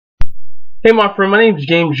Hey, my friend, my name's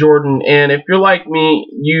James Jordan, and if you're like me,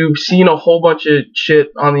 you've seen a whole bunch of shit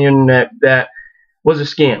on the internet that was a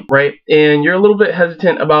scam, right? And you're a little bit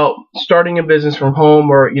hesitant about starting a business from home,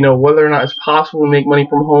 or whether or not it's possible to make money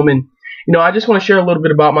from home. And I just want to share a little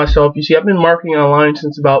bit about myself. You see, I've been marketing online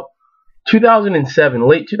since about 2007,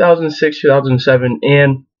 late 2006, 2007,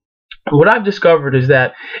 and what I've discovered is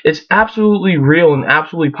that it's absolutely real and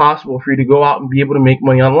absolutely possible for you to go out and be able to make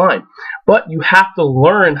money online. But you have to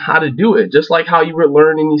learn how to do it, just like how you would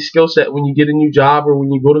learn any skill set when you get a new job or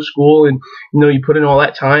when you go to school and you put in all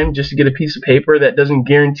that time just to get a piece of paper that doesn't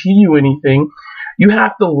guarantee you anything. You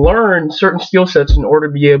have to learn certain skill sets in order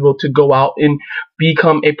to be able to go out and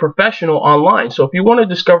become a professional online. So if you want to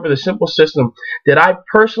discover the simple system that I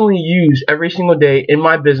personally use every single day in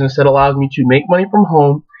my business that allows me to make money from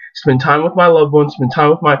home, spend time with my loved ones, spend time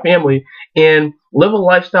with my family, and live a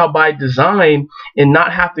lifestyle by design and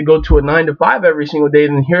not have to go to a 9 to 5 every single day,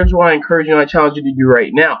 then here's what I encourage you and I challenge you to do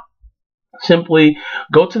right now. Simply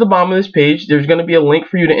go to the bottom of this page. There's going to be a link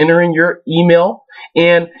for you to enter in your email,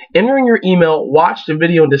 and entering your email, watch the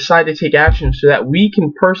video and decide to take action so that we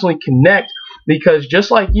can personally connect. Because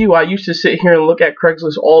just like you, I used to sit here and look at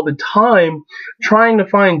Craigslist all the time trying to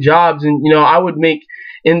find jobs, and I would make,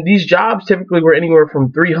 and these jobs typically were anywhere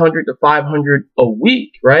from 300 to 500 a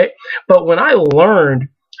week, right? But when I learned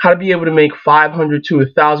how to be able to make $500 to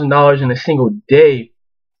 $1,000 in a single day,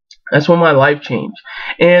 that's when my life changed.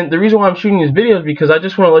 And the reason why I'm shooting this video is because I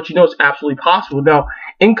just want to let you know it's absolutely possible. Now,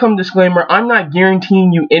 income disclaimer, I'm not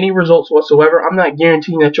guaranteeing you any results whatsoever. I'm not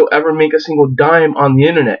guaranteeing that you'll ever make a single dime on the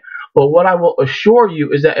internet. But what I will assure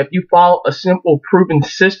you is that if you follow a simple, proven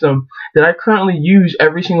system that I currently use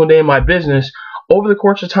every single day in my business, over the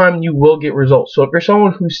course of time, you will get results. So if you're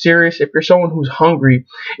someone who's serious, if you're someone who's hungry,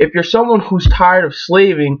 if you're someone who's tired of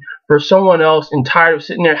slaving for someone else and tired of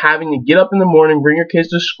sitting there having to get up in the morning, bring your kids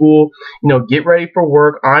to school, get ready for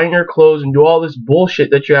work, iron your clothes, and do all this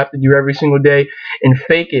bullshit that you have to do every single day and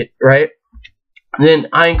fake it, right? Then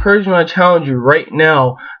I encourage you and I challenge you right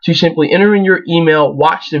now to simply enter in your email,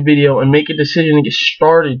 watch the video, and make a decision to get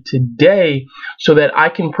started today so that I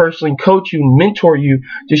can personally coach you, mentor you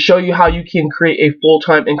to show you how you can create a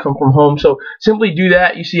full-time income from home. So simply do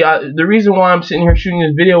that. You see, the reason why I'm sitting here shooting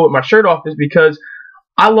this video with my shirt off is because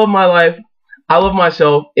I love my life, I love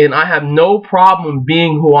myself, and I have no problem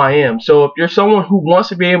being who I am. So if you're someone who wants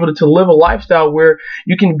to be able to live a lifestyle where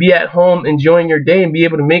you can be at home enjoying your day and be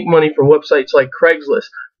able to make money from websites like Craigslist,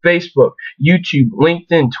 Facebook, YouTube,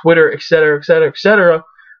 LinkedIn, Twitter, etc., etc., etc.,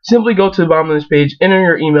 simply go to the bottom of this page, enter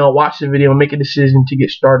your email, watch the video, and make a decision to get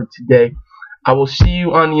started today. I will see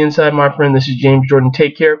you on the inside, my friend. This is James Jordan.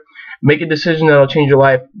 Take care. Make a decision that will change your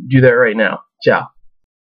life. Do that right now. Ciao.